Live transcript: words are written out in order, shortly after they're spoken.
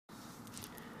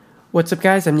What's up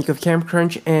guys, I'm Nico of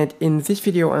CamCrunch, and in this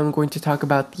video I'm going to talk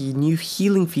about the new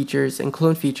healing features and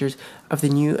clone features of the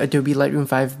new Adobe Lightroom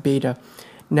 5 beta.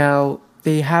 Now,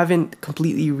 they haven't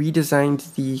completely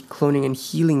redesigned the cloning and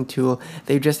healing tool,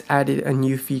 they've just added a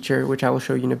new feature which I will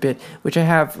show you in a bit, which I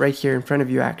have right here in front of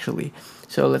you actually.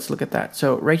 So let's look at that.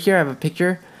 So right here I have a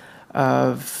picture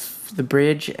of the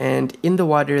bridge, and in the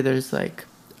water there's like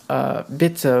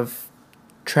bits of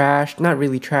trash, not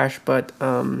really trash, but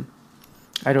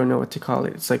I don't know what to call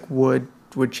it. It's like wood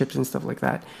chips and stuff like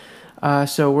that.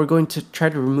 So we're going to try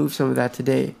to remove some of that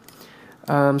today.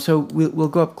 So we'll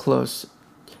go up close.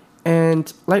 And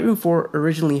Lightroom 4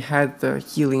 originally had the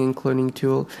healing and cloning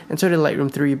tool, and so did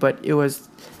Lightroom 3, but it was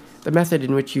the method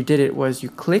in which you did it was you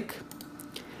click,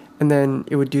 and then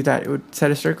it would do that. It would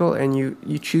set a circle, and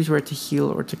you choose where to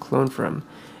heal or to clone from.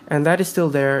 And that is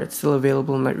still there. It's still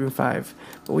available in Lightroom 5.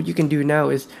 But what you can do now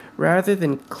is, rather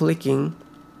than clicking,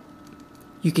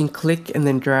 you can click and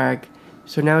then drag.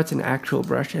 So now it's an actual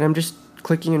brush, and I'm just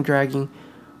clicking and dragging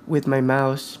with my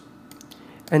mouse,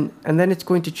 and then it's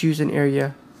going to choose an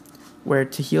area where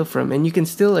to heal from, and you can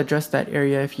still adjust that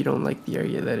area if you don't like the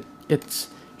area that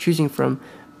it's choosing from,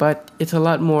 but it's a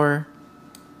lot more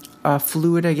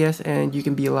fluid, I guess, and you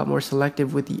can be a lot more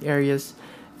selective with the areas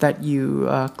that you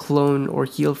clone or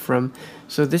heal from.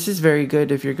 So this is very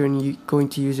good if you're going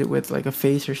to use it with like a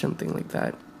face or something like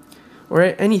that, or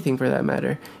anything for that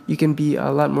matter. You can be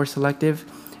a lot more selective.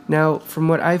 Now, from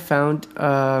what I found,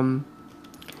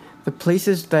 the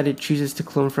places that it chooses to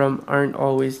clone from aren't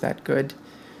always that good,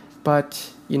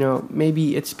 but you know,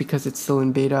 maybe it's because it's still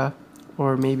in beta,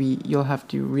 or maybe you'll have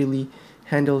to really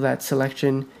handle that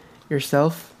selection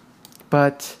yourself.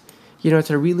 But you know,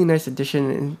 it's a really nice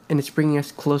addition, and it's bringing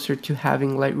us closer to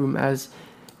having Lightroom as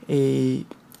a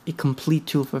complete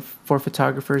tool for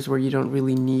photographers, where you don't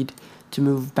really need to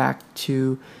move back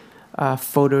to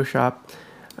Photoshop.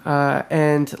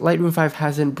 And Lightroom 5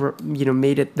 hasn't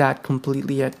made it that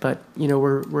completely yet, but you know,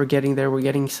 we're getting there. We're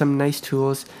getting some nice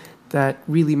tools that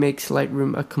really makes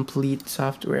Lightroom a complete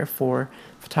software for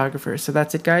photographers. So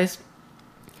that's it, guys.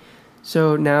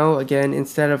 So now again,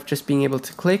 instead of just being able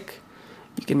to click,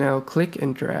 you can now click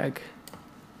and drag.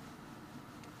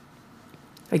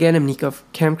 Again, I'm Nico of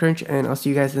CamCrunch, and I'll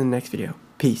see you guys in the next video.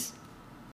 Peace.